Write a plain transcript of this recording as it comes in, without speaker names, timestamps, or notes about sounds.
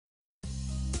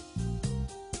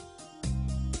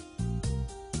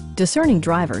Discerning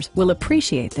drivers will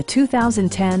appreciate the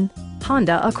 2010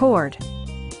 Honda Accord.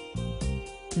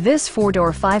 This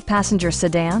four-door, five-passenger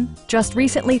sedan just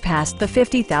recently passed the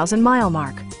 50,000-mile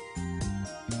mark.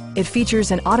 It features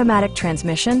an automatic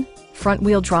transmission,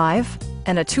 front-wheel drive,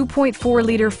 and a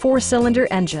 2.4-liter four-cylinder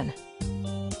engine.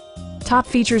 Top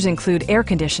features include air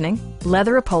conditioning,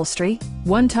 leather upholstery,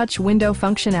 one-touch window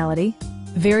functionality,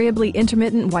 variably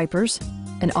intermittent wipers,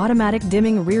 an automatic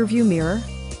dimming rear-view mirror,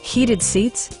 heated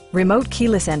seats, remote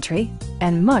keyless entry,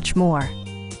 and much more.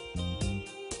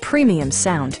 Premium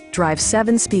sound drives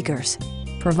 7 speakers,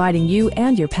 providing you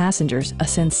and your passengers a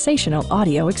sensational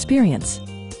audio experience.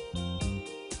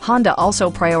 Honda also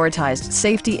prioritized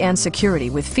safety and security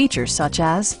with features such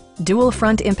as dual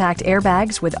front impact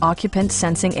airbags with occupant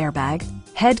sensing airbag,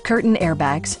 head curtain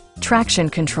airbags, traction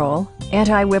control,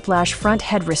 anti-whiplash front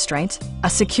head restraints, a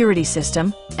security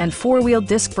system, and four-wheel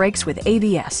disc brakes with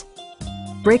ABS.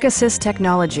 Brake Assist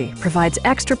technology provides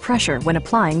extra pressure when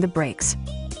applying the brakes.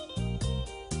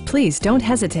 Please don't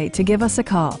hesitate to give us a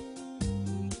call.